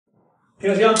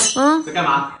平行，在干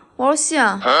嘛？玩游戏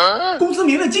啊！公司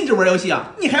明令禁止玩游戏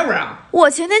啊，你还玩啊？我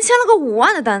前天签了个5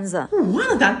万的单子。5万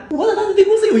的单，5万的单子对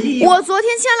公司有意义。我昨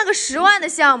天签了个10万的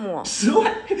项目。10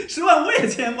万我也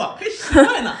签过，还10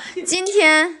万呢。今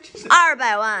天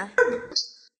200万。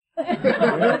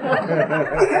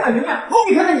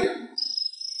你看你。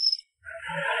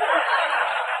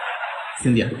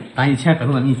兄弟，把你签合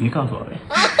同的秘籍告诉我呗。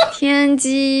天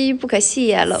机不可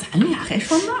泄露。咱俩还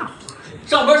说那？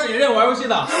上班是也认玩游戏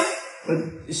的。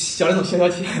小李总消消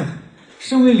气。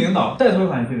身为领导，带头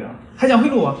反对的，还想贿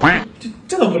赂我？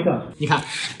这都不是。你看，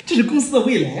这是公司的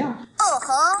未来啊。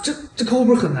这客户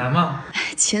不是很难吗？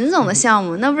秦总的项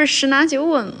目那不是10拿9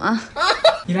稳吗？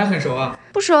你俩很熟啊？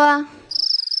不熟啊。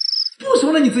不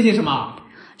熟了你自信什么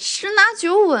？10拿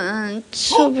9稳，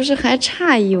这不是还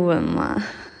差1稳吗？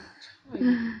没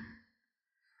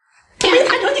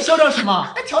谈成你嚣张什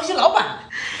么？还调戏老板。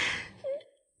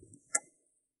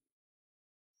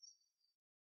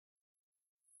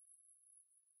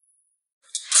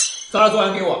早点做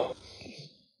完给我。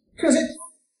这谁？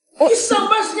你上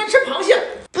班时间吃螃蟹？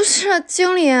不是，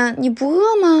经理，你不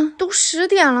饿吗？都10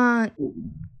点了。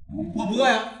我不饿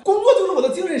呀，工作就是我的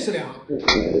精神食粮。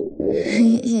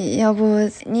要不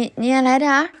你也来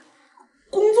点儿？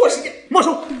工作时间没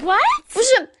收。What？ 不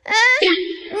是，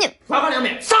你罚款2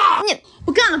美。上！你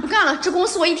不干了，这公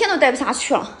司我一天都待不下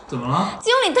去了。怎么了？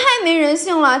经理太没人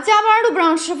性了，加班都不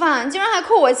让吃饭，竟然还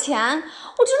扣我钱，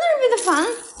我真的是为他烦。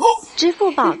支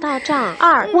付宝到账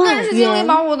2万元。但是经理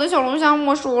把我的小龙虾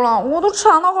没收了，我都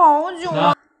馋了好久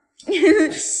了。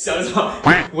小李总，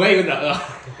我也有点饿。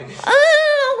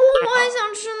我还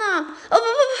想吃呢。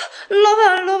老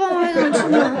板，我还想吃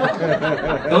呢。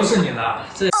都是你的，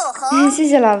谢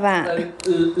谢老板。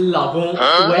老公，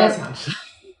我也想吃。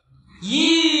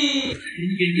咦，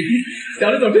小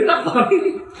李总真的好。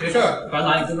没事儿，把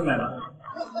拿你工资买吧。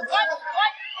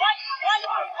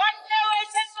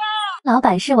老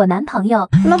板是我男朋友。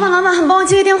老板，帮我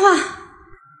接个电话。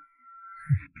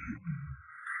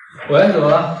喂，怎么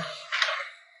了？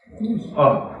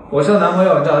哦，我是男朋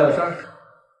友，你找他有事儿。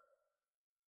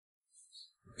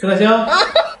陈可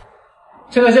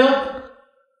辛，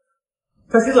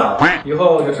他洗澡，以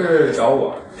后有事找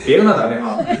我，别跟他打电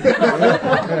话。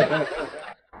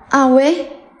啊，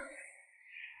喂。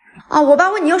啊，我爸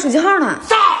问你要手机号呢。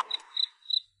小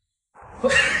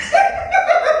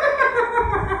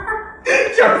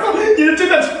李总，你是真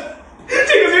的，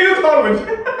这个又套路你。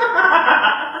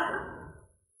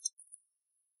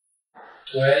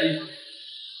喂。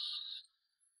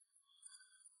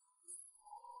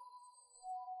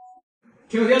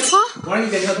听我先，我让你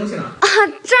捡这个东西呢。啊，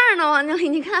这儿呢，王经理，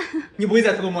你看。你不会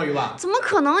再偷偷摸鱼吧？怎么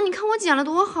可能？你看我剪了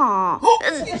多好。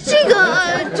这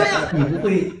样，你不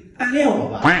会暗恋我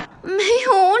吧？没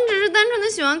有，我只是单纯的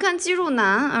喜欢看肌肉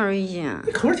男而已。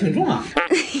你口味挺重啊。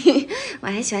我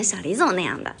还喜欢小李总那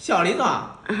样的。小李总，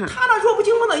他那弱不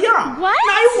禁风的样儿，哪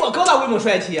有我高大威猛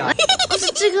帅气啊？不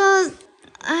是这个，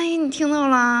哎，你听到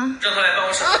了？让他来办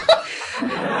公室。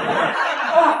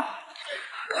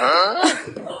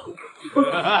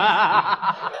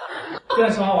这样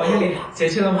喜欢王经理解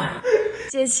气了吗？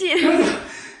解气。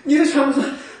你是全公司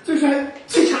最帅、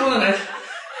最强壮的男人，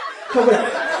快过来，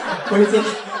我是经理。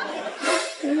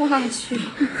我去，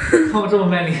看我这么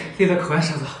卖力，立得可爱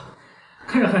上早，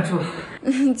看着汗出了。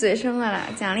嘴生了，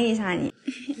奖励一下你。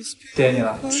谢谢你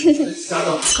了。夏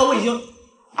总，可我已经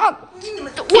啊，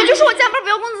我就说我加班不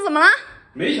要工资，怎么了？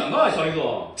没想到啊，小李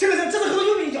总，这个合同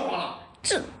又被你搅黄了。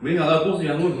没想到公司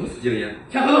员工如此敬业，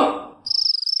签合同。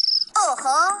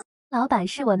老板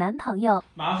是我男朋友。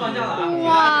马上放假了啊！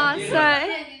哇塞！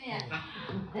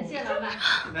谢谢老板。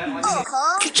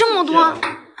这么多，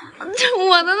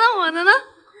我的呢？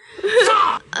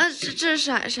这是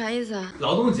啥意思啊？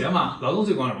劳动节嘛，劳动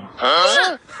最光荣。不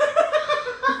是，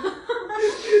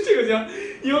这个行，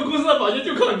以后公司的保洁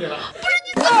就靠你了。不是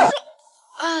你怎么说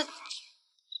啊？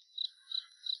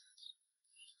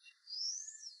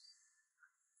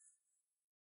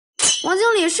王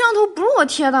经理，摄像头不是我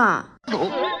贴的。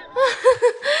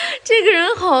这个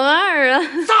人好二啊！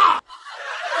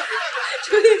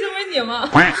确定这不是你吗？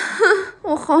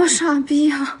我好傻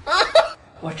逼啊！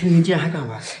哇，这个人竟然还敢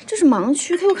玩！这是盲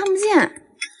区，他又看不见。哎，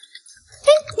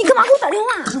你干嘛给我打电话？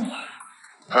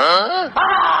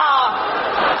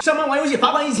上班玩游戏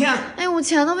罚款1000。哎，我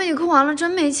钱都被你扣完了，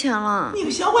真没钱了。你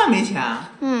个小怪没钱。王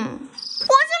经理，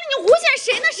你诬陷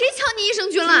谁呢？谁抢你益生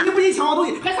菌了？你不仅抢我东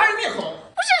西，还杀人灭口。不是，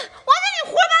王经理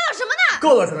胡说八道什么呢？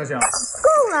够了，陈德兴。够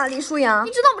了，李舒阳，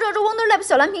你知道不知道这 Wonderlab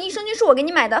小蓝瓶益生菌是我给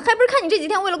你买的，还不是看你这几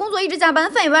天为了工作一直加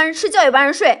班，饭也不让人吃，觉也不让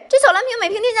人睡。这小蓝瓶每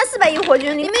瓶添加400亿活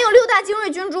菌，里面有6大精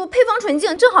锐菌株，配方纯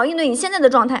净，正好应对你现在的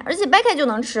状态，而且掰开就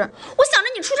能吃。我想着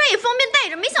你出差也方便带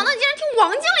着，没想到你竟然听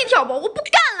王经理挑拨，我不干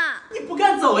了！你不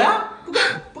干走呀，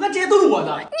不干这些都是我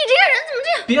的。你这个人怎么这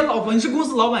样？别老婆，你是公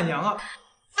司老板娘啊！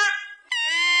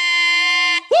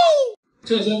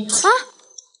这些啊，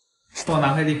帮我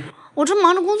拿快递。我这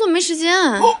忙着工作没时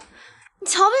间。你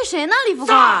瞧被谁呢，李副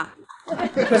官？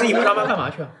可是你不上班干嘛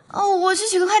去？哦，我去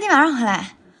取个快递，马上回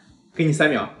来。给你3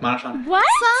秒，马上上来。3秒？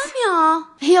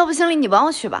要不经理你帮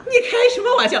我取吧。你开什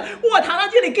么玩笑？我堂堂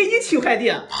经理给你取快递。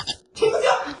听不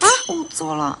见？啊，我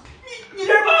走了。你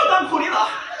这是把我当苦力了？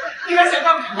你还想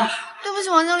干嘛？对不起，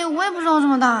王经理，我也不知道这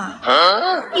么大。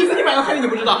你自己买的快递你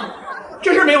不知道？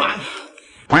这事没完。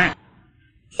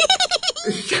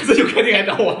下次有快递来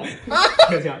找我。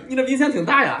行行，你这冰箱挺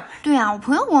大呀。对呀，我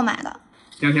朋友给我买的。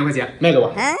2000块钱，卖给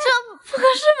我。这不合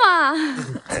适吧？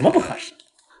怎么不合适？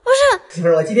不是，媳妇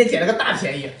儿，我今天捡了个大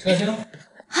便宜。车行。啊，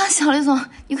小李总，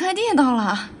你快递也到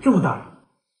了。这么大？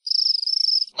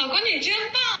老公你真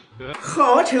棒！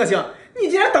好啊，陈可星，你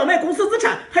竟然倒卖公司资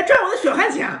产，还赚我的血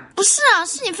汗钱。不是啊，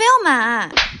是你非要买。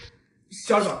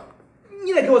小爽，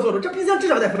你得给我做主，这冰箱至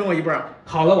少得扶正我一半。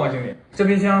好了，王经理，这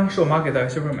冰箱是我妈给她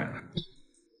媳妇买的。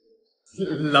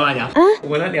老板娘，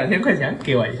我那2000块钱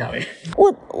给我一下呗。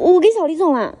我给小李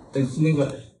总了。那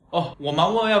个，哦，我妈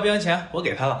问我要不要钱，我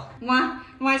给她了。我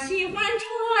喜欢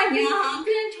穿呀，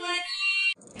跟穿衣。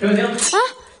陈可星啊，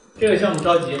这个项目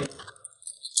着急，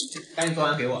赶紧做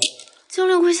完给我。经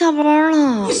理快下班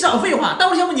了。你少废话，耽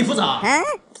误项目你负责。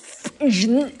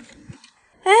人，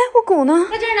哎，我狗呢？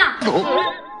在这儿呢。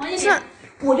王经理，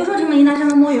我就说陈美妮拿上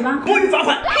门摸鱼吧。摸鱼罚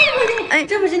款。哎，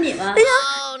这不是你吗？哎呀，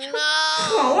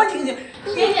好啊，婷婷。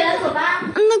姐姐，咱走吧。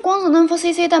那光子嫩肤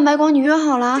CC 蛋白光你约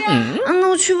好了？那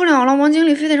我去不了了，王经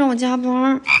理非得让我加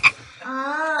班。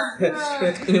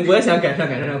我也想改善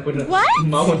不是，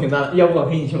忙活挺大的，要不我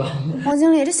陪你去吧。王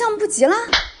经理，这项目不急了？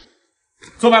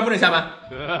坐班不准下班。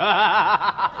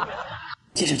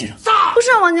接受。不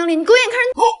是王经理，你狗眼看人。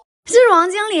这是王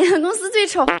经理，公司最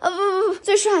丑，不，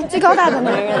最帅、最高大的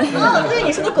男人。哦，对，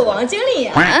你是个狗王经理。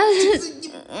能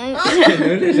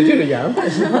认识就是缘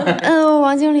分。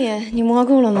王经理，你摸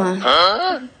够了吗？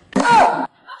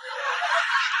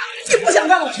你不想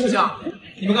干了，行不行？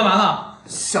你们干嘛呢？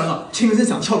小子，陈可辛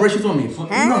想翘班去做美肤，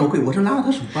那么贵，我这拉着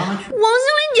他上班去。王经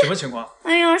理，什么情况？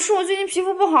哎呀，是我最近皮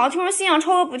肤不好，听说信仰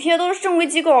超额补贴都是正规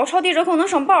机构，超低折扣能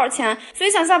省不少钱，所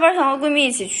以想下班想和闺蜜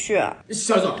一起去。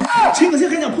小子，陈可辛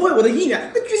还想破坏我的姻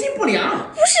缘，那居心不良。不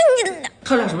是你的，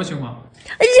他俩什么情况？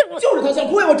哎呀，就是他想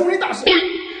破坏我终身大事。哥，其实是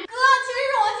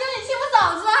王经理欺负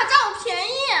嫂子，还占我便宜。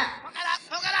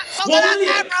我们里。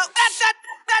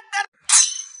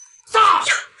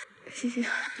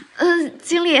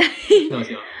经理，行，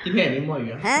今天也没摸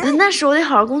鱼。那是我得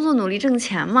好好工作，努力挣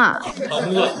钱嘛。好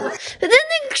工作。那个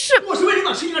是我是为领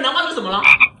导吃一个凉瓜子，怎么了？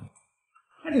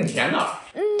还挺甜的。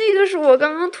那个是我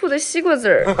刚刚吐的西瓜籽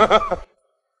儿。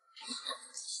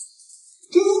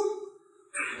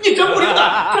你真不领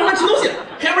导，专门吃东西，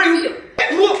还玩游戏，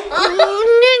歹徒！你证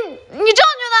据呢？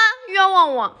冤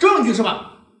枉我！证据是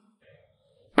吧？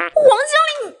王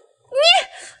经理，你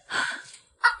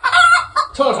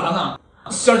笑啥呢？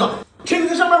小子，陈可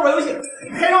辛上班玩游戏，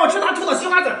还让我吃他吐的西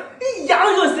瓜籽，你牙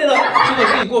都热死了！陈可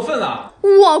辛，你过分了。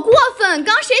我过分？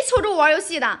刚谁求着我玩游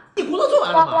戏的？你工作做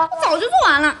完了吗？早就做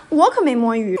完了，我可没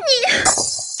摸鱼。你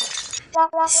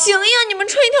行呀，你们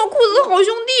穿一条裤子的好兄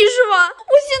弟是吧？我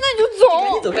现在就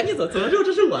走。赶紧走，走了之后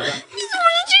这是我的。你怎么是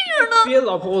这样呢？别，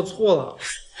老婆，我错了。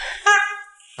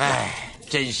哎，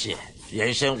真是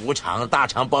人生无常，大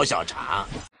肠包小肠。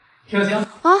陈可辛啊，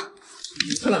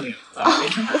你测了没有？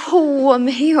我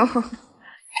没有。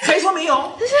还说没有？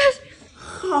好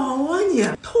啊你，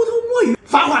偷摸鱼，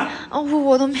罚款。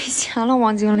我都没钱了，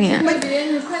王经理。没给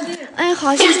你快递。哎，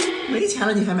好，谢谢。没钱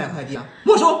了你还买快递啊？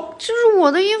没收。这是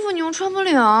我的衣服，你又穿不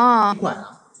了。管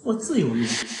了，我自由运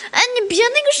动。哎，你别那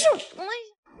个是，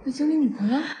那经理女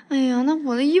朋友？哎呀，那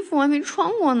我的衣服我还没穿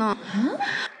过呢。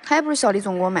还不是小李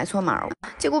总给我买错码，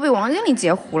结果被王经理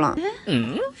截胡了。这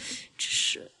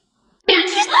是。哎呀，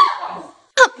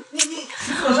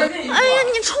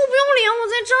你臭不要脸！我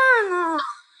在这儿呢。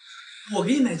我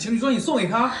给你买情侣装，你送给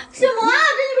他。什么啊？这你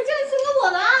们经理送给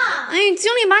我的。哎，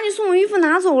经理把你送的衣服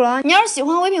拿走了。你要是喜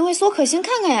欢，唯品会搜可心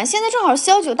看看呀。现在正好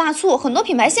719大促，很多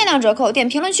品牌限量折扣，点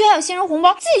评论区还有新人红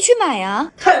包，自己去买呀。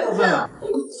太过分了！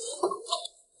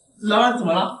老板怎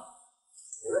么了？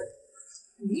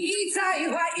你在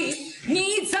怀疑，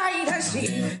你在叹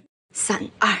息。 3、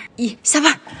2、1，下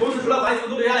班。公司除了把你们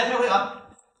都留下来开会啊。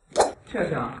这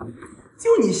样，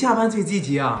就你下班最积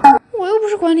极啊！我又不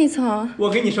是管理层，我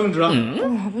给你升职，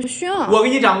我不需要。我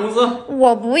给你涨工资，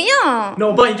我不要。那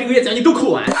我帮你这个月奖金都扣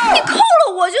完。你扣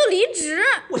了我就离职。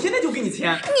我现在就给你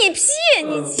签。你屁！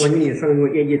我给你上个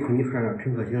业绩统计出来了，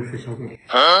陈可辛是销售。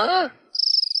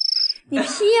你屁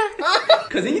呀！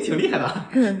可惜你挺厉害的，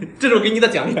这是我给你的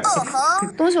奖励。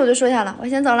东西我就收下了，我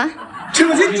先走了。陈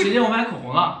可辛，姐姐，我买口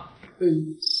红了。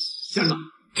先生，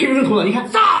这个人头的，你看，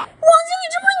炸！王经理，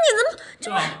这不是你的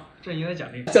吗？这是你的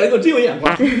奖励。小李总真有眼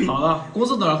光。好了，公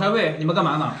司等着开会，你们干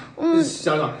嘛呢？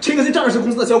小李总，陈可辛仗着是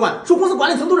公司的销冠，说公司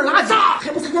管理层都是垃圾，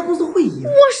还不参加公司会议。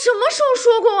我什么时候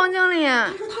说过，王经理？他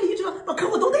说他离职了，把客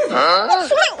户都带走。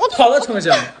所以我好了，陈可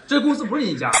辛，这公司不是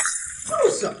你家。就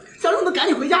是，小李总都赶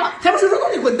紧回家了，还不说说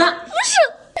东西滚蛋。不是，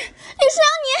李书阳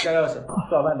你。加钥匙，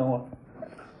老板等我。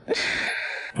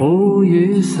无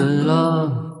语死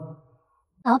了。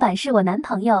老板是我男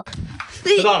朋友。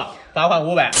知道了，罚款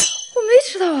500。我没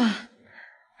迟到啊。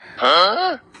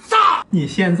你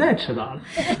现在迟到了。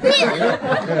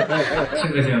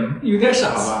陈可辛，你有点傻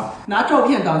吧？拿照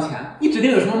片当钱，你指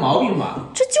定有什么毛病吧？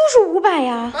这就是500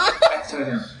呀。陈可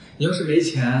辛，你要是没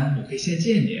钱，我可以先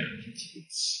借你。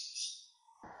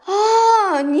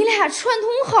哦，你俩串通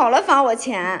好了罚我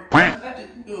钱。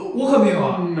我可没有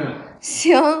啊。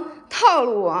行，套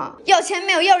路，要钱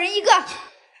没有，要人一个。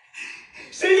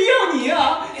谁要你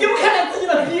啊？你不看看自己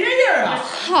的别人啊？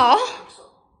好。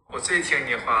我最听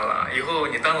你话了，以后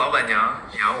你当老板娘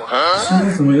养我。声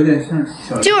音怎么有点像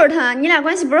小？就是他，你俩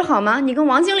关系不是好吗？你跟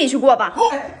王经理去过吧。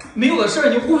没有的事儿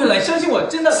你误会了，相信我，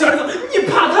真的。小李总，你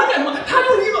怕他干什么？他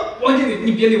就是一个。王经理，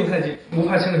你别离我太近，我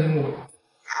怕陈可辛误会。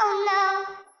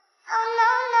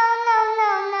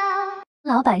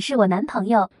老板是我男朋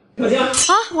友。可辛啊，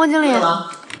王经理，我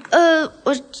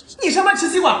你上班吃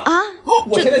西瓜啊？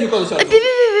我现在就告诉小李总。别，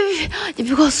你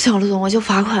别告诉小李总，我就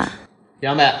罚款。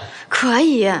200。可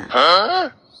以。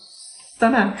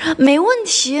300。没问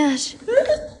题。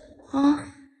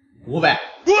500。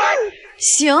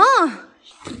行。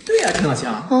对呀，陈小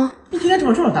香，你天天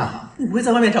长这么大，你不会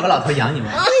在外面找个老头养你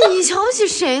吗？你瞧不起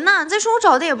谁呢？再说我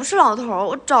找的也不是老头，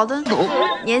我找的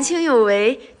年轻有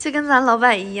为，就跟咱老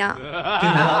板一样。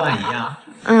跟咱老板一样？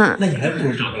那你还不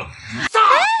如找个老头。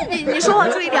哎，你说话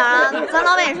注意点啊！咱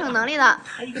老板也是有能力的。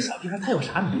他一个小屁孩，他有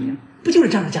啥能力？不就是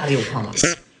仗着家里有矿吗？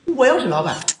我要是老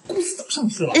板，公司早上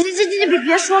市了。这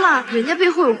别说了，人家背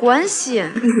后有关系。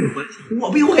背后有关系？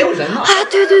我背后还有人呢。哎，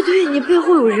对，你背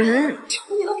后有人。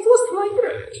你能说什么玩意儿？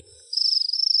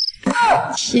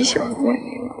提醒我。再见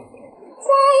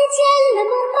了，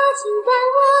梦话尽管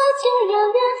我就要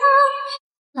远航。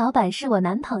老板是我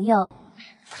男朋友。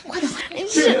快点！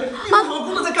是啊，经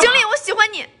理，我喜欢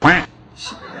你。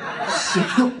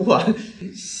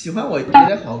喜欢我有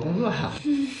点好工作呀。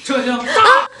陈可辛，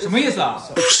什么意思啊？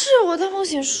不是，我大冒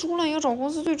险输了，要找公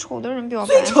司最丑的人表白。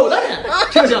最丑的人？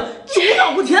陈可辛，你无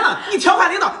法无天了，你调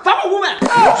侃领导，罚我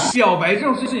500。表白这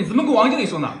种事情你怎么跟王经理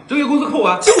说呢？这个月工资扣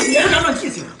完。就是我不敢乱提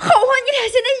醒。好话，你俩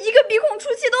现在一个鼻孔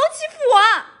出气，都要欺负我。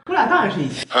我俩当然是一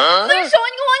起。分手，你跟王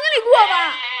经理过吧。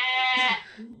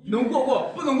能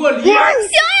过，不能过离。行呀，早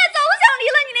都想离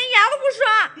了，你连牙都不刷，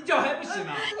你脚还不洗呢。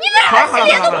你哪来洗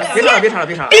脸都不洗？别吵了，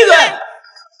闭嘴！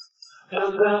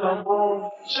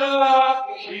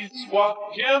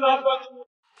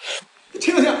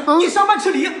陈可辛，你上班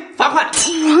吃梨，罚款。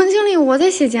王经理，我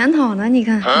在写检讨呢，你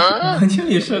看。王经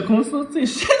理是公司最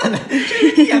帅的男人，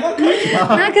这眼光可以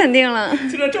啊。那肯定了。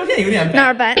就这照片有点白。哪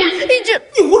儿白？你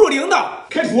侮辱领导，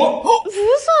开除。不算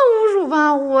侮辱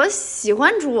吧，我喜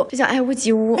欢猪，就叫爱屋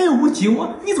及乌。爱屋及乌？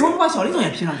你怎么不把小李总也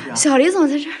P 上去啊？小李总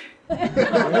在这儿。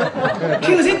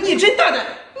陈可辛，你真大胆！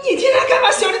你竟然敢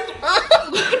把小李总，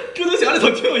这都小李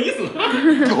总挺有意思的。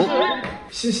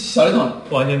小李总，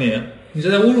王经理，你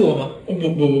是在侮辱我吗？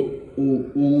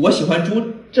我喜欢猪，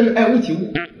这是爱屋及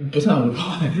乌，不算侮辱。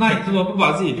那你怎么不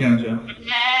把自己 P 上去？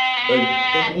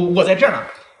我在这儿呢。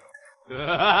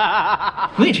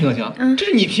对，陈可辛，这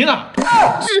是你 P 的。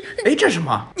这是什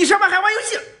么？你上班还玩游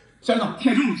戏？小李总，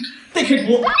太重了，得开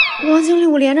除。王经理，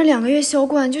我连着2个月销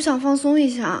冠，就想放松一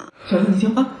下。小李总，你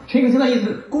听啊，陈可辛的意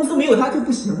思，公司没有他就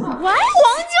不行了。王经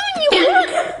理，你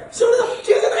小李总，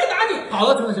陈可辛还打你。好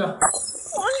了，陈可辛。王经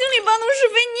理搬弄是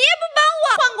非，你也不帮我，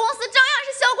换公司照样是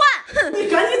销冠。你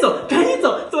赶紧走，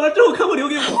走了之后客户留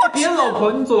给我。别老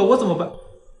婆，你走了我怎么办？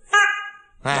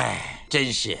哎，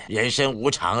真是人生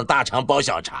无常，大肠包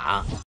小肠。